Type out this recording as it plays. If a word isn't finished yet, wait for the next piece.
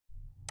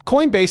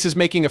Coinbase is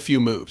making a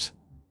few moves.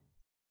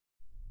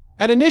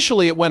 And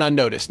initially it went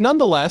unnoticed.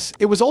 Nonetheless,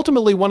 it was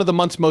ultimately one of the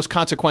month's most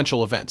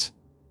consequential events.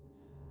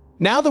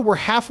 Now that we're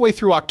halfway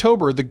through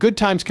October, the good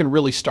times can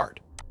really start.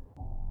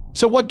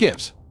 So what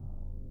gives?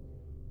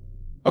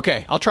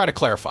 Okay, I'll try to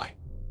clarify.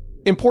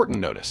 Important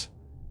notice.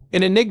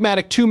 An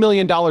enigmatic $2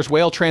 million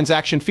whale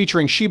transaction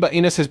featuring Shiba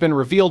Inu has been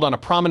revealed on a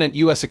prominent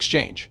US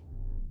exchange.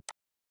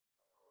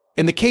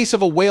 In the case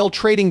of a whale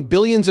trading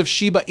billions of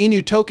Shiba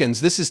Inu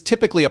tokens, this is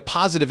typically a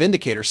positive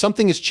indicator.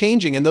 Something is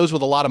changing and those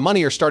with a lot of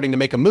money are starting to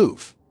make a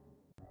move.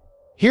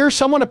 Here,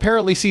 someone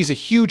apparently sees a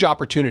huge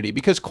opportunity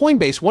because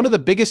Coinbase, one of the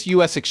biggest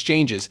US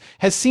exchanges,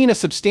 has seen a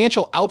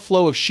substantial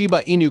outflow of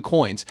Shiba Inu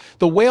coins.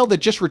 The whale that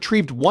just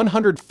retrieved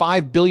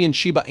 105 billion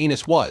Shiba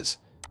Inus was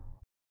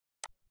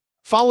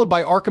followed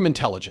by Arkham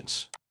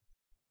Intelligence.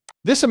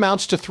 This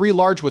amounts to 3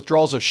 large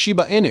withdrawals of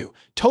Shiba Inu,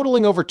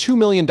 totaling over $2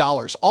 million,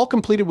 all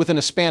completed within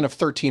a span of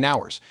 13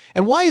 hours.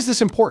 And why is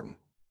this important?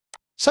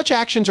 Such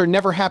actions are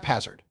never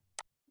haphazard.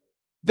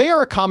 They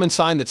are a common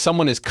sign that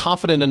someone is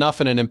confident enough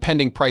in an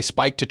impending price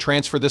spike to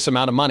transfer this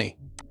amount of money.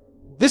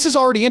 This is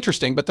already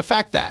interesting, but the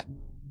fact that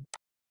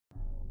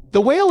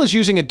the whale is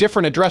using a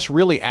different address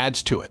really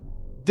adds to it.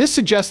 This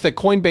suggests that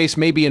Coinbase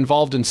may be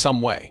involved in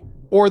some way,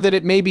 or that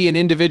it may be an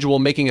individual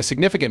making a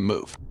significant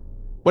move.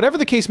 Whatever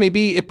the case may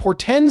be, it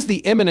portends the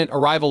imminent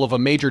arrival of a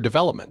major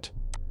development.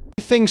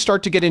 Things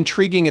start to get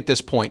intriguing at this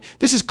point.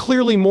 This is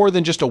clearly more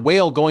than just a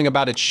whale going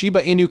about its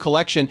Shiba Inu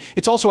collection.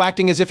 It's also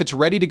acting as if it's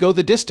ready to go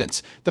the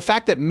distance. The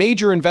fact that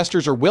major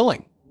investors are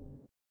willing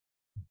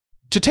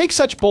to take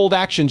such bold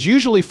actions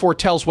usually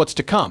foretells what's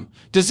to come.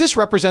 Does this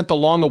represent the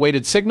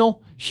long-awaited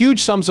signal?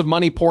 Huge sums of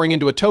money pouring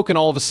into a token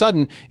all of a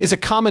sudden is a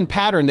common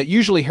pattern that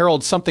usually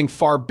heralds something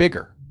far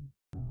bigger.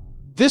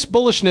 This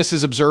bullishness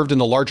is observed in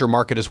the larger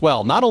market as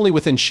well, not only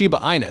within Shiba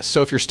Inu,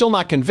 so if you're still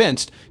not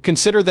convinced,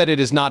 consider that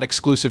it is not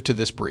exclusive to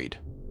this breed.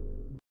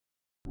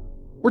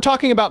 We're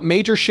talking about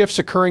major shifts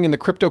occurring in the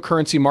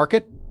cryptocurrency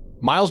market.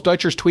 Miles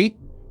Deutscher's tweet,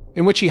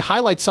 in which he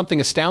highlights something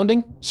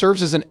astounding,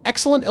 serves as an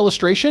excellent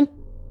illustration.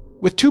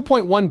 With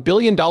 $2.1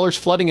 billion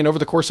flooding in over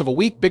the course of a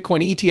week,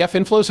 Bitcoin ETF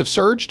inflows have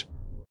surged.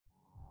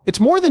 It's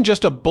more than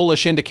just a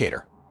bullish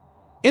indicator.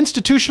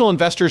 Institutional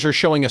investors are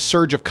showing a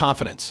surge of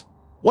confidence.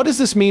 What does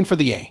this mean for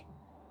the A?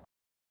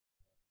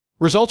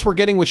 Results we're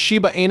getting with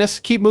Shiba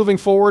Inu keep moving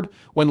forward.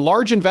 When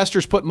large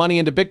investors put money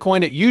into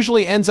Bitcoin, it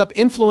usually ends up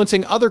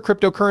influencing other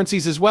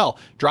cryptocurrencies as well,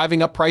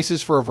 driving up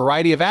prices for a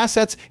variety of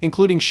assets,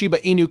 including Shiba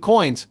Inu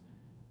coins.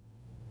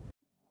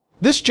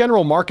 This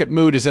general market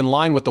mood is in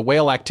line with the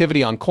whale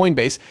activity on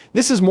Coinbase.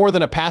 This is more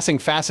than a passing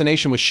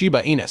fascination with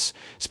Shiba Inu.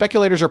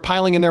 Speculators are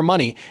piling in their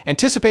money,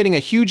 anticipating a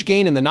huge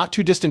gain in the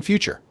not-too-distant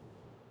future.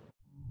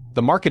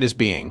 The market is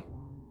being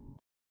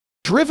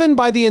driven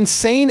by the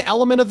insane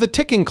element of the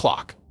ticking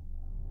clock.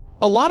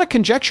 A lot of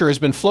conjecture has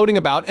been floating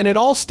about, and it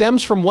all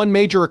stems from one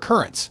major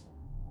occurrence: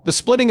 the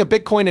splitting of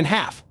Bitcoin in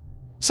half.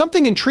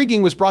 Something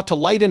intriguing was brought to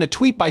light in a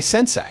tweet by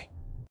Sensei.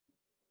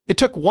 It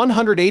took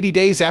 180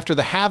 days after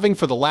the halving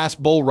for the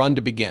last bull run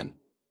to begin.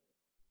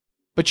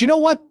 But you know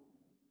what?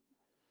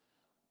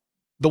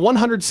 The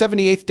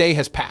 178th day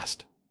has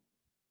passed.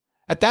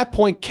 At that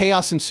point,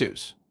 chaos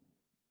ensues.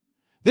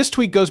 This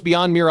tweet goes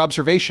beyond mere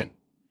observation.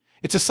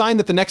 It's a sign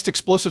that the next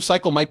explosive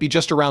cycle might be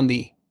just around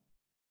the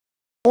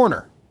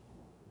corner.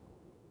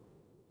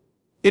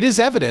 It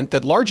is evident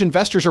that large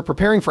investors are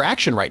preparing for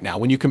action right now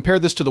when you compare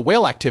this to the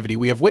whale activity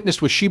we have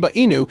witnessed with Shiba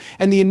Inu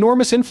and the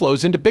enormous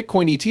inflows into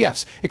Bitcoin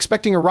ETFs,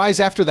 expecting a rise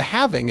after the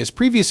halving as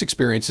previous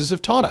experiences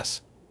have taught us.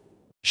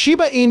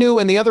 Shiba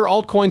Inu and the other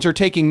altcoins are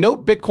taking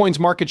note. Bitcoin's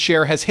market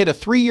share has hit a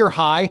 3-year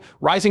high,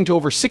 rising to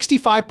over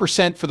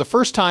 65% for the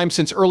first time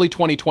since early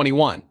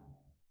 2021.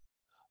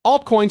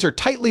 Altcoins are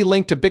tightly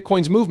linked to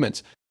Bitcoin's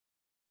movements,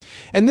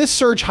 and this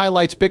surge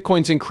highlights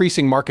Bitcoin's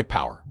increasing market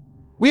power.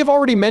 We have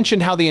already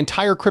mentioned how the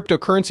entire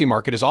cryptocurrency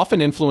market is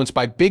often influenced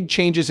by big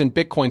changes in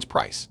Bitcoin's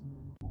price.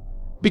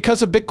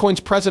 Because of Bitcoin's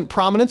present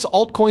prominence,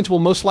 altcoins will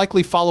most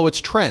likely follow its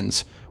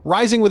trends,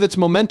 rising with its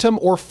momentum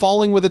or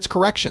falling with its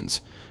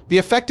corrections. The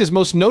effect is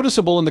most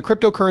noticeable in the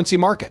cryptocurrency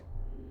market.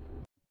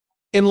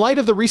 In light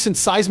of the recent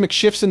seismic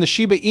shifts in the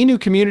Shiba Inu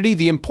community,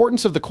 the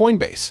importance of the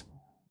Coinbase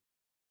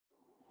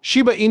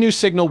Shiba Inu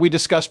signal we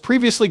discussed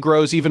previously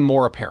grows even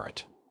more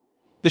apparent.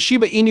 The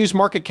Shiba Inu's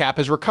market cap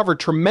has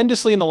recovered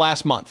tremendously in the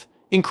last month,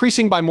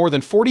 increasing by more than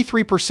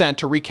 43%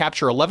 to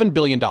recapture $11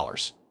 billion.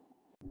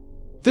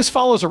 This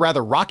follows a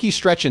rather rocky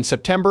stretch in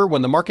September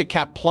when the market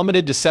cap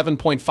plummeted to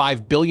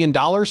 $7.5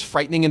 billion,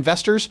 frightening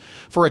investors.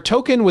 For a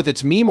token with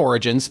its meme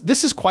origins,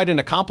 this is quite an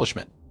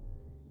accomplishment.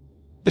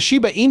 The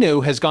Shiba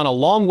Inu has gone a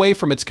long way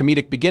from its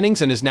comedic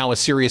beginnings and is now a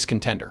serious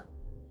contender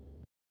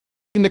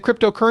in the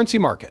cryptocurrency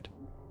market.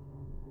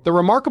 The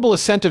remarkable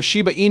ascent of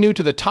Shiba Inu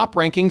to the top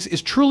rankings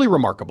is truly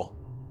remarkable.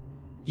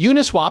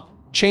 Uniswap,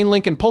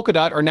 Chainlink, and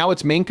Polkadot are now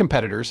its main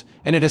competitors,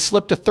 and it has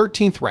slipped to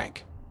 13th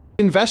rank.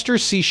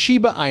 Investors see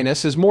Shiba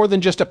Inus as more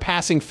than just a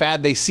passing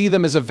fad. They see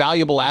them as a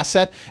valuable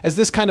asset, as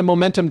this kind of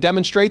momentum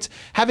demonstrates.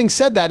 Having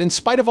said that, in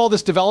spite of all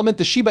this development,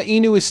 the Shiba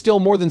Inu is still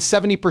more than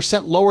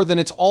 70% lower than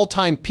its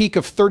all-time peak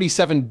of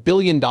 $37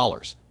 billion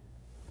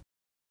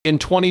in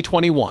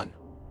 2021.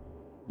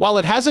 While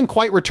it hasn't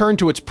quite returned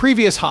to its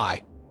previous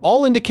high,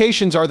 all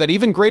indications are that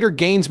even greater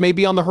gains may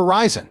be on the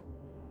horizon.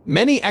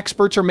 Many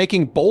experts are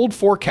making bold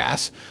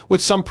forecasts,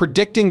 with some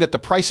predicting that the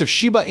price of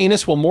Shiba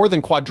Inus will more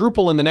than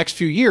quadruple in the next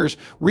few years,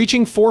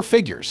 reaching 4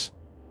 figures.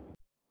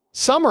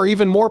 Some are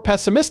even more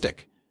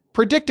pessimistic,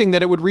 predicting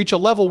that it would reach a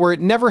level where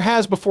it never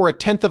has before, a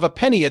tenth of a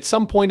penny at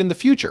some point in the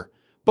future.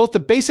 Both the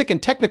basic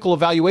and technical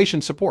evaluation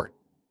support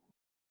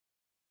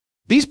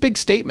these big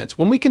statements.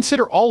 When we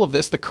consider all of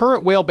this, the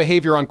current whale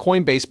behavior on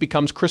Coinbase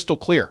becomes crystal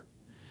clear.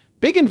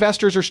 Big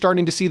investors are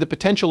starting to see the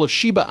potential of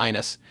Shiba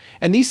Inus,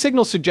 and these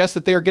signals suggest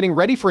that they are getting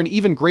ready for an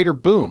even greater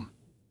boom.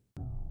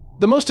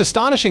 The most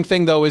astonishing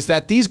thing, though, is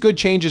that these good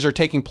changes are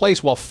taking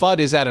place while FUD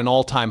is at an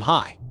all-time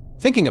high.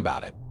 Thinking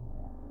about it,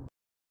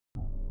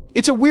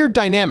 it's a weird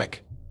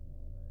dynamic.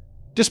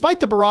 Despite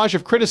the barrage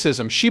of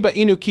criticism, Shiba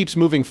Inu keeps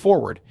moving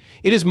forward.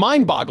 It is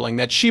mind-boggling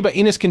that Shiba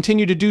Inus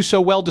continue to do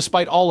so well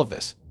despite all of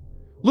this.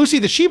 Lucy,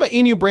 the Shiba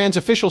Inu brand's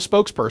official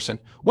spokesperson,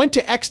 went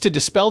to X to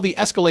dispel the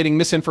escalating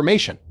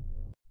misinformation.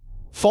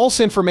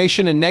 False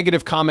information and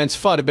negative comments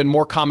FUD have been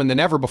more common than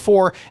ever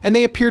before, and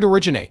they appear to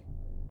originate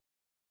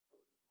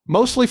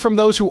mostly from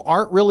those who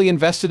aren't really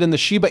invested in the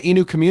Shiba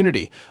Inu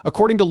community.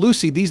 According to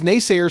Lucy, these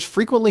naysayers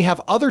frequently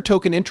have other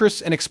token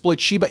interests and exploit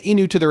Shiba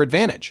Inu to their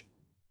advantage.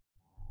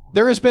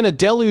 There has been a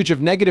deluge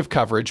of negative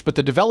coverage, but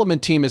the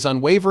development team is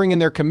unwavering in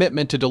their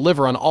commitment to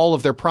deliver on all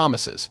of their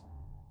promises.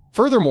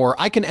 Furthermore,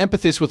 I can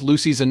empathize with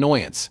Lucy's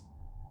annoyance.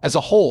 As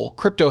a whole,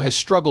 crypto has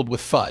struggled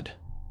with FUD.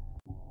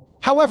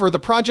 However, the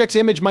project's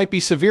image might be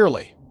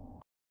severely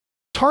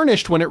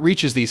tarnished when it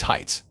reaches these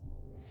heights.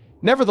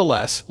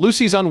 Nevertheless,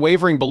 Lucy's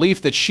unwavering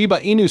belief that Shiba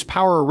Inu's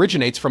power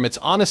originates from its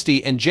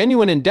honesty and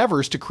genuine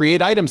endeavors to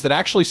create items that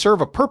actually serve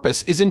a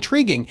purpose is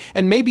intriguing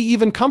and maybe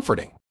even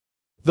comforting.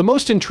 The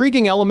most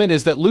intriguing element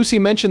is that Lucy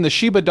mentioned the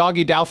Shiba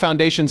Doggy DAO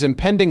Foundation's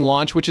impending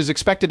launch, which is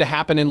expected to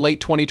happen in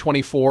late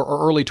 2024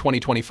 or early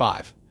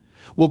 2025,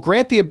 will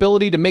grant the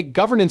ability to make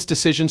governance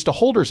decisions to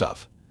holders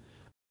of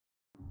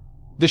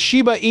the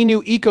Shiba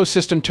Inu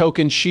ecosystem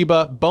token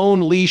Shiba,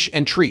 Bone, Leash,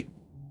 and Treat.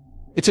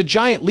 It's a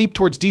giant leap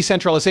towards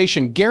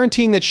decentralization,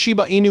 guaranteeing that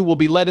Shiba Inu will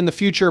be led in the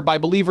future by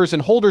believers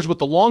and holders with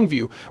the long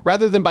view,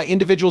 rather than by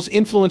individuals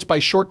influenced by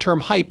short-term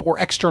hype or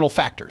external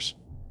factors.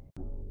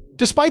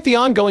 Despite the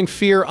ongoing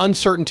fear,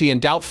 uncertainty,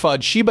 and doubt,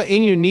 FUD, Shiba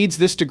Inu needs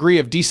this degree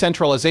of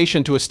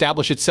decentralization to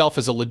establish itself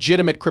as a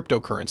legitimate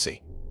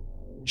cryptocurrency.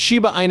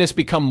 Shiba Inus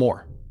become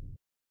more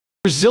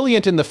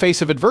resilient in the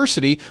face of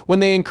adversity when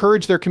they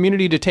encourage their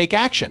community to take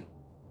action.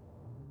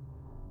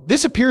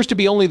 This appears to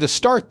be only the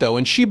start, though,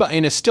 and Shiba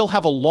Inu still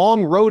have a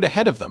long road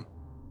ahead of them.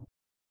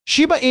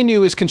 Shiba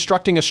Inu is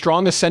constructing a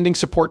strong ascending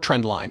support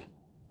trend line,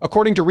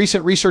 according to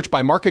recent research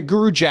by market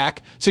guru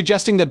Jack,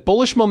 suggesting that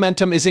bullish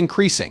momentum is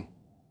increasing.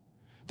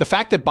 The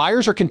fact that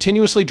buyers are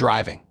continuously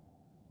driving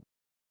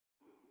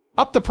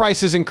up the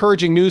price is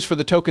encouraging news for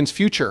the token's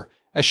future,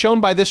 as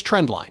shown by this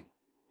trend line.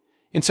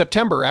 In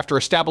September, after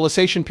a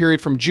stabilization period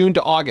from June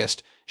to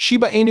August,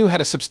 Shiba Inu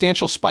had a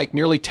substantial spike,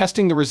 nearly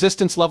testing the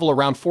resistance level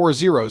around 4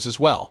 zeros as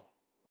well.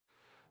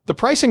 The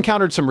price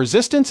encountered some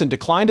resistance and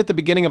declined at the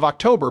beginning of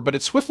October, but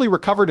it swiftly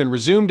recovered and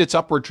resumed its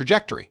upward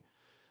trajectory.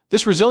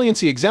 This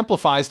resiliency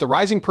exemplifies the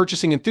rising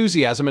purchasing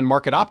enthusiasm and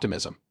market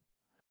optimism.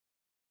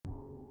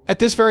 At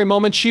this very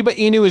moment, Shiba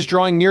Inu is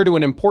drawing near to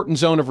an important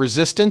zone of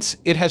resistance.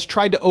 It has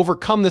tried to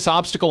overcome this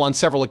obstacle on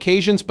several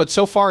occasions, but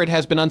so far it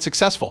has been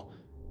unsuccessful.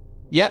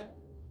 Yet,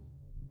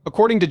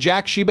 according to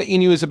Jack, Shiba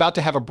Inu is about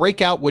to have a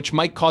breakout which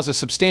might cause a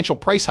substantial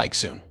price hike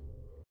soon.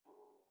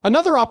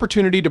 Another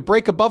opportunity to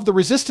break above the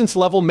resistance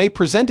level may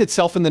present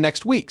itself in the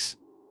next weeks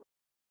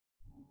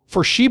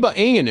for Shiba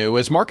Inu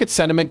as market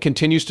sentiment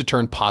continues to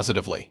turn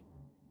positively.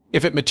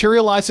 If it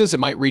materializes, it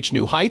might reach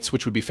new heights,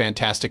 which would be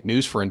fantastic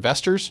news for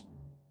investors.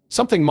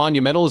 Something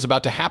monumental is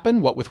about to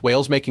happen, what with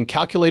whales making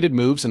calculated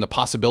moves and the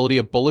possibility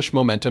of bullish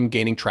momentum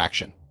gaining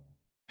traction.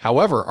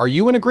 However, are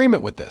you in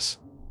agreement with this?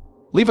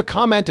 Leave a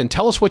comment and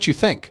tell us what you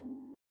think.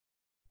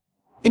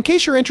 In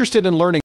case you're interested in learning